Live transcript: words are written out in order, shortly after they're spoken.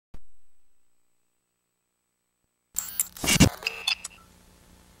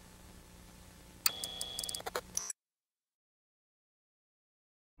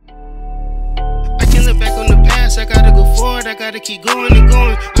I gotta keep going and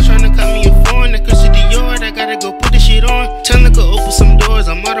going. I'm trying to cut me a phone, that Christian Dior, I gotta go put this shit on. Tell her go open some doors,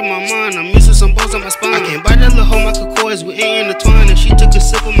 I'm out of my mind. I'm missing some balls on my spine. I can't buy that little hoe, my cocoas, we ain't intertwined. And she took a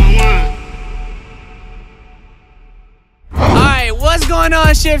sip of my wine. Alright, what's going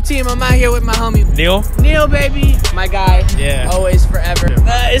on, Shift Team? I'm out here with my homie Neil. Neil, baby. My guy. Yeah. Always, forever.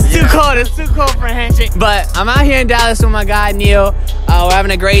 It's too cold. It's too cold for a handshake. But I'm out here in Dallas with my guy, Neil. We're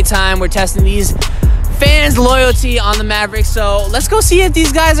having a great time. We're testing these fans' loyalty on the Mavericks. So let's go see if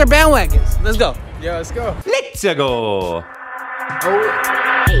these guys are bandwagons. Let's go. Yeah, let's go. Let's go.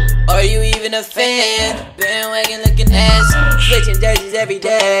 Are you even a fan? Bandwagon looking ass, switching jerseys every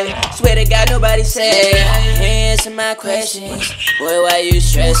day. Swear to God nobody say answer my questions. Boy, why you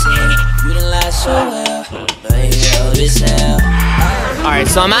stressing? You done lie so well, but you know this now. Alright,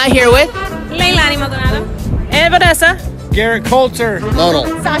 so I'm out here with Leilani Maldonado, and Vanessa, Garrett Coulter. Donald.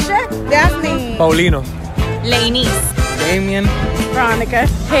 Sasha, Daphne, Paulino. Lainey's, Damien. Veronica,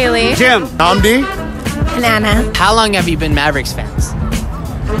 Haley, Jim. Namdi. Nana. How long have you been Mavericks fans?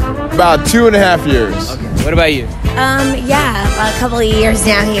 About 2.5 years. Okay. What about you? Yeah, about a couple of years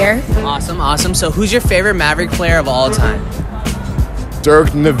down here. Awesome, awesome. So who's your favorite Maverick player of all time? Dirk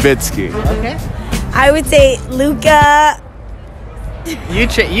Nowitzki. Okay. I would say Luka. You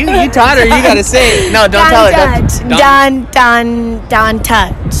taught her. You gotta say it. No, don't tell her. Don't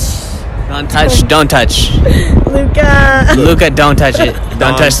touch. Don't touch. Don't touch. Luka. Luka, don't touch it.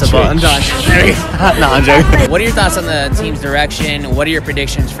 Don't touch the ball. There we go. No, I'm joking. What are your thoughts on the team's direction? What are your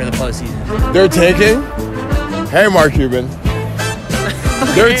predictions for the postseason? They're taking. Hey, Mark Cuban.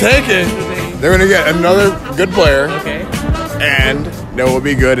 They're taking. They're gonna get another good player, Okay. and they will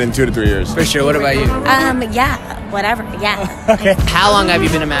be good in 2 to 3 years. For sure. What about you? Yeah, whatever, yeah. Okay. How long have you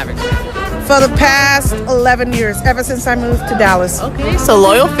been a Mavericks fan? For the past 11 years, ever since I moved to Dallas. Okay, so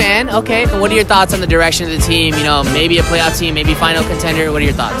loyal fan. Okay. And what are your thoughts on the direction of the team? You know, maybe a playoff team, maybe final contender. What are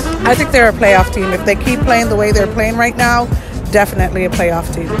your thoughts? I think they're a playoff team. If they keep playing the way they're playing right now, definitely a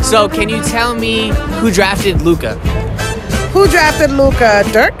playoff team. So can you tell me who drafted Luka? Who drafted Luka?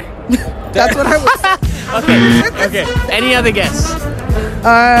 Dirk? That's what I was. Okay. Any other guess?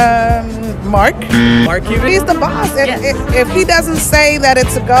 Mark. Mark Cuban? He's the boss. Yes. If he doesn't say that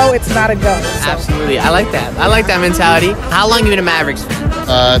it's a go, it's not a go. So. Absolutely. I like that. I like that mentality. How long have you been a Mavericks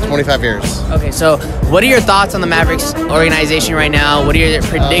fan? 25 years. Okay, so what are your thoughts on the Mavericks organization right now? What are your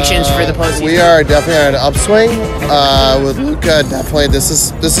predictions for the postseason? We are definitely on an upswing with Luka. Definitely, this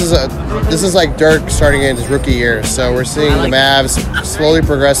is like Dirk starting in his rookie year. So we're seeing the Mavs slowly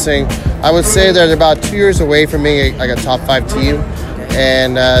progressing. I would say they're about 2 years away from being like a top 5 team.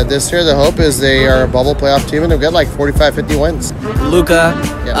 And this year, the hope is they are a bubble playoff team and they'll get like 45, 50 wins. Luka,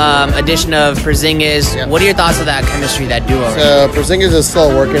 addition of Porzingis. Yeah. What are your thoughts of that chemistry, that duo? So Porzingis is still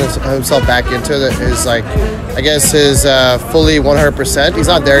working himself back into his fully 100%. He's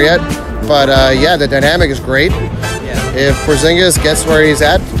not there yet, but yeah, the dynamic is great. Yeah. If Porzingis gets where he's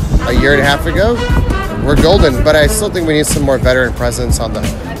at a year and a half ago, we're golden. But I still think we need some more veteran presence on the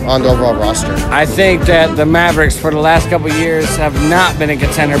overall roster. I think that the Mavericks for the last couple of years have not been a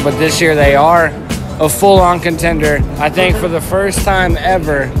contender, but this year they are a full-on contender. I think for the first time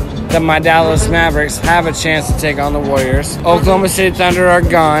ever that my Dallas Mavericks have a chance to take on the Warriors. Oklahoma City Thunder are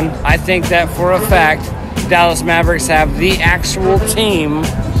gone. I think that for a fact, Dallas Mavericks have the actual team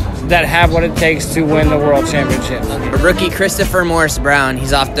that have what it takes to win the World Championship. Rookie Christopher Morris Brown,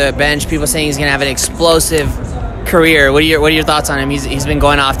 he's off the bench. People saying he's going to have an explosive career. What are your thoughts on him? He's been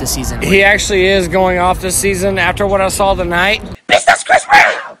going off this season. He actually is going off this season after what I saw tonight. Mr. Chris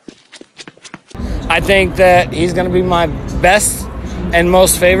Brown! I think that he's going to be my best and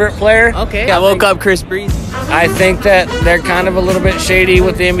most favorite player. Okay. I woke up Chris Breeze. I think that they're kind of a little bit shady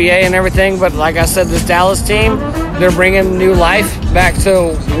with the NBA and everything, but like I said, this Dallas team, they're bringing new life back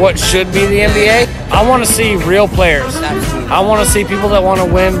to what should be the NBA. I want to see real players. I want to see people that want to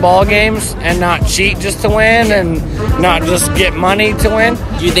win ball games and not cheat just to win and not just get money to win.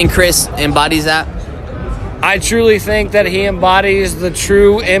 Do you think Chris embodies that? I truly think that he embodies the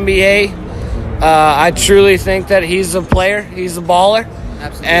true NBA. I truly think that he's a player. He's a baller.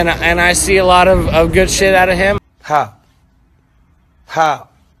 Absolutely. And I see a lot of good shit out of him. How?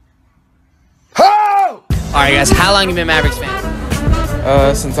 All right, guys. How long have you been a Mavericks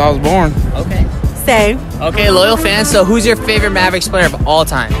fan? Since I was born. Okay. Same. Okay, loyal fan. So who's your favorite Mavericks player of all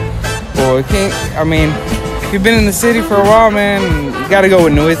time? Well, if you've been in the city for a while, man, you got to go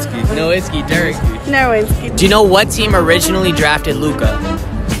with Nowitzki. Nowitzki, Dirk. Nowitzki. Do you know what team originally drafted Luka?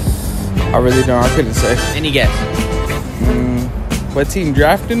 I really don't. I couldn't say. Any guess? What team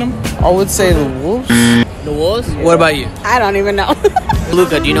drafted him? I would say the Wolves. The Wolves? What about you? I don't even know.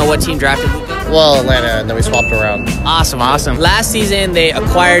 Luka, do you know what team drafted Luka? Well, Atlanta, and then we swapped around. Awesome, awesome. Last season, they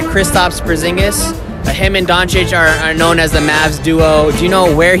acquired Kristaps Porzingis. Him and Doncic are known as the Mavs duo. Do you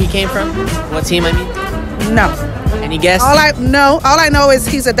know where he came from? What team, I mean? No. Any guess? All I know is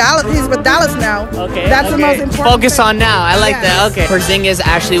he's with Dallas now. Okay. That's the most important. Focus thing. on now. I like Yes. that. Okay. Porzingis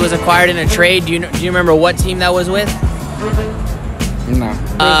actually was acquired in a trade. Do you remember what team that was with? No.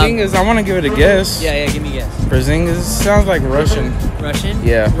 Porzingis, I want to give it a guess. Yeah, give me a guess. Porzingis sounds like Russian. Russian?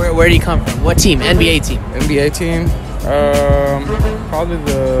 Yeah. Where did he come from? What team? NBA team? NBA team. Probably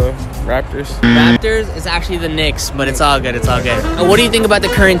the Raptors. Raptors is actually the Knicks, but it's all good. It's all good. What do you think about the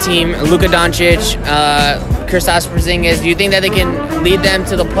current team? Luka Doncic, Kristaps Porzingis. Do you think that they can lead them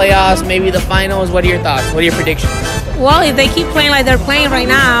to the playoffs, maybe the finals? What are your thoughts? What are your predictions? Well, if they keep playing like they're playing right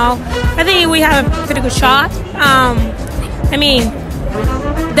now, I think we have a pretty good shot. I mean,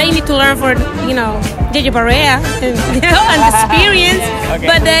 they need to learn for, JJ Barea and experience,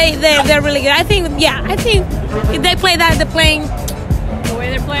 but they're really good. I think if they play that, they're playing the way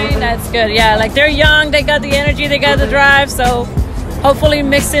they're playing, that's good. Yeah, like they're young, they got the energy, they got the drive, so hopefully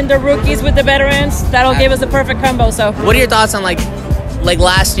mixing the rookies with the veterans, that'll give us the perfect combo. So what are your thoughts on like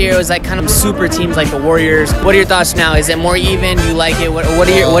last year it was like kind of super teams like the Warriors? What are your thoughts now? Is it more even? Do you like it? What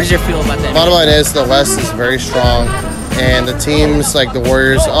is your feel about that? Bottom line is the West is very strong, and the teams like the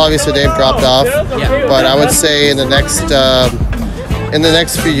Warriors, obviously they've dropped off, but I would say in the next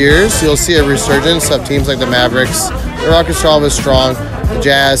few years you'll see a resurgence of teams like the Mavericks. The Rockets are always strong. The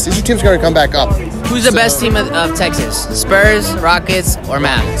Jazz. These are teams going to come back up. Who's the best team of Texas? Spurs, Rockets, or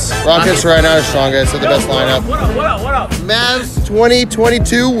Mavs? Rockets right now are strongest. They're the best lineup. What up? Mavs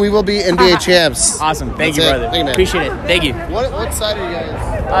 2022, we will be NBA champs. Awesome. Thank you, That's it. brother. Thank you, man. Appreciate it. Thank you. What side are you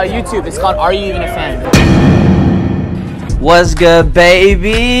guys? YouTube. It's called Are You Even a Fan? What's good,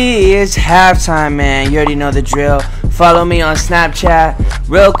 baby? It's halftime, man. You already know the drill. Follow me on Snapchat.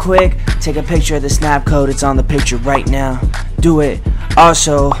 Real quick, take a picture of the snap code. It's on the picture right now. Do it.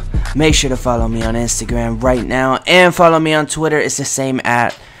 Also, make sure to follow me on Instagram right now. And follow me on Twitter. It's the same @.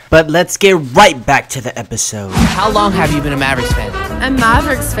 But let's get right back to the episode. How long have you been a Mavericks fan? A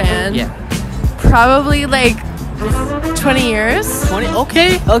Mavericks fan? Yeah. Probably like 20 years. 20?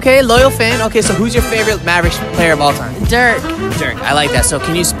 Okay, loyal fan. Okay, so who's your favorite Mavericks player of all time? Dirk. Dirk, I like that. So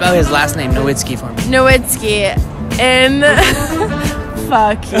can you spell his last name, Nowitzki, for me? Nowitzki. N.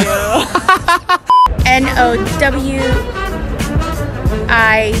 Fuck you. Nowitski.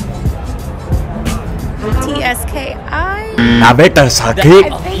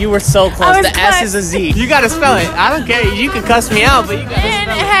 You were so close. The S is a Z. You gotta spell it. I don't care. You can cuss me out, but you gotta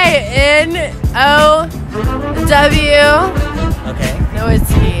spell it. Hey, N-O-W. Okay.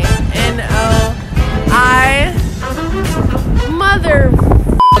 Nowitzki. N-O-I. Mother.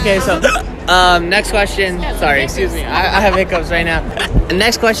 Okay, so next question. Sorry, excuse me. I have hiccups right now.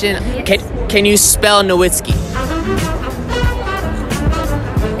 Next question. Can you spell Nowitzki?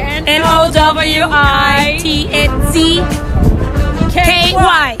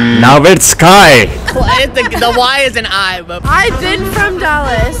 N-O-W-I-T-Z-K-Y. Nowitzki. The Y is an I, but I've been from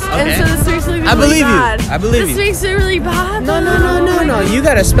Dallas, and so this makes it really bad. I believe you. This makes it really bad. No. You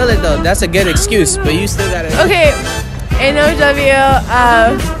gotta spell it though. That's a good excuse, but you still gotta. Okay.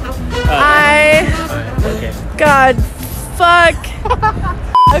 N-O-W-I. Okay. God. Fuck.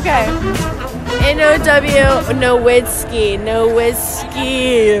 Okay. N-O-W. Nowitzki.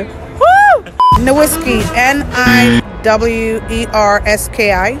 Woo! Nowitzki.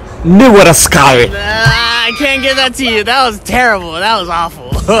 N-I-W-E-R-S-K-I. Nowitzki. I can't give that to you. That was terrible. That was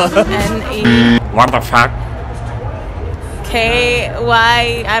awful. N-E. What the fuck?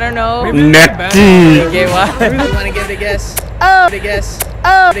 K-Y. I don't know. Netty. Okay, why? You wanna give it a guess? Oh. Give it a guess.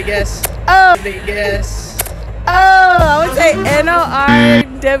 Oh. Give it a guess. Oh. Give it a guess. Oh, I would say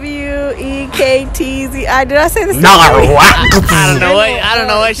N-O-R-W-E-K-T-Z-I. Did I say the same thing? I don't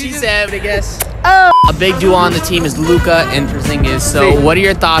know what she said. Give it a guess. Oh. A big duo on the team is Luka and Porzingis. So, what are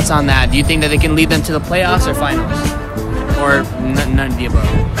your thoughts on that? Do you think that they can lead them to the playoffs or finals, or none of the above?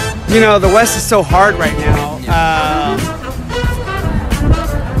 You know, the West is so hard right now.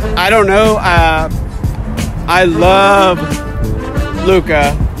 I don't know. I love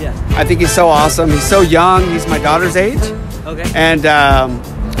Luka. Yeah. I think he's so awesome. He's so young. He's my daughter's age. Okay. And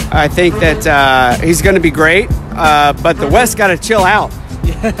I think that he's going to be great. But the West got to chill out.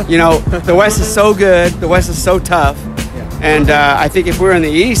 You know, the West is so good. The West is so tough. And I think if we're in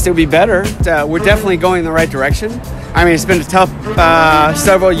the East, it would be better. We're definitely going in the right direction. I mean, it's been a tough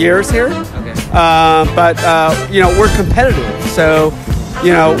several years here. Okay. But you know, we're competitive. So,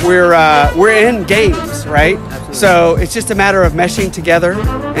 you know, we're in games, right? Absolutely. So it's just a matter of meshing together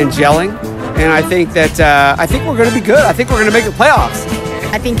and gelling. And I think that we're going to be good. I think we're going to make the playoffs.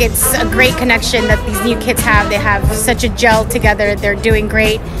 I think it's a great connection that these new kids have. They have such a gel together. They're doing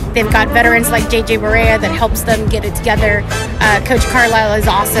great. They've got veterans like JJ Barea that helps them get it together. Coach Carlisle is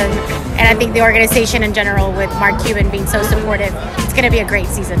awesome. And I think the organization in general, with Mark Cuban being so supportive, it's going to be a great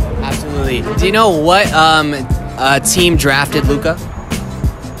season. Absolutely. Do you know what team drafted Luka?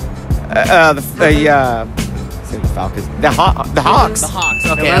 The Falcons. The Hawks. The Hawks.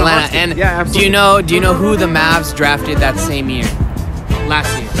 Okay, Atlanta. And yeah, absolutely. Do you know who the Mavs drafted that same year?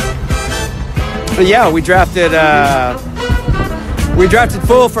 Last year. Yeah, we drafted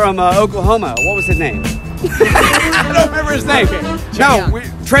Fool from Oklahoma. What was his name? I don't remember his name. Okay.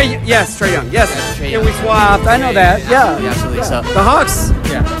 Trey Young. Yes. Yeah, Trey Young. And we swapped. I know that. Yeah. Absolutely. Yeah. So the Hawks.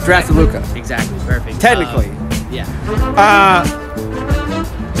 Yeah. Drafted Luka. Exactly. Perfect. Technically. Yeah.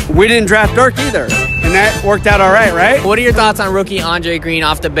 We didn't draft Dirk either, and that worked out all right? What are your thoughts on rookie Andre Green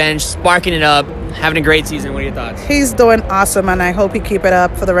off the bench, sparking it up, having a great season? What are your thoughts? He's doing awesome, and I hope he keep it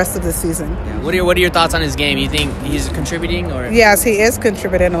up for the rest of the season. Yeah. What are your thoughts on his game? You think he's contributing, or? Yes, he is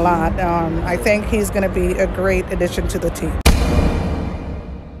contributing a lot. I think he's going to be a great addition to the team.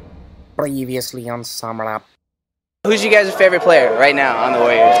 Previously on Summer Lap. Who's you guys' favorite player right now on the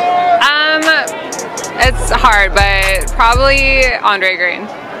Warriors? It's hard, but probably Andre Green.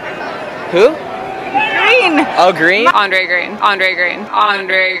 Who? Green. Oh, Green? Andre Green. Andre Green.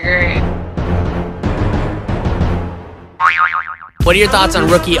 Andre Green. What are your thoughts on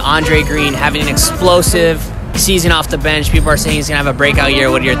rookie Andre Green having an explosive season off the bench? People are saying he's going to have a breakout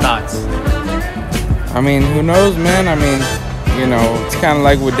year. What are your thoughts? I mean, who knows, man? I mean, you know, it's kind of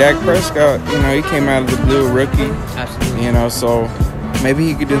like with Dak Prescott. You know, he came out of the blue, a rookie. Absolutely. You know, so maybe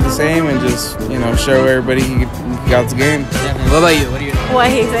he could do the same and just, you know, show everybody he got the game. Definitely. What about you? What do you think? What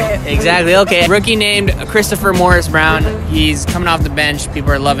he said. Exactly. Okay. Rookie named Christopher Morris Brown. He's coming off the bench.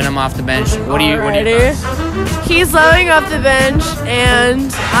 People are loving him off the bench. What do you think? He's loving off the bench, and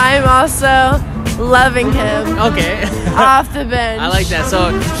I'm also loving him. Okay. Off the bench. I like that.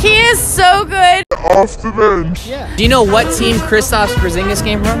 So he is so good. Off the bench. Yeah. Do you know what team Kristaps Porzingis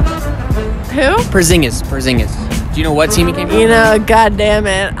came from? Who? Porzingis. Do you know what team he came from? You know, God damn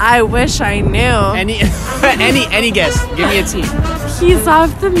it. I wish I knew. Any guess? Give me a team. He's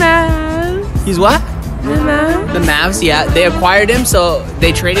off the Mavs. He's what? The Mavs. The Mavs, yeah. They acquired him, so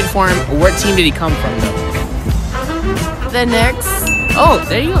they traded for him. What team did he come from, though? The Knicks. Oh,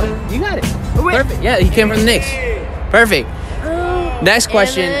 there you go. You got it. Wait. Perfect. Yeah, he came from the Knicks. Perfect. Next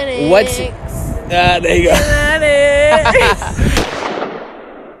question. What's... there you go.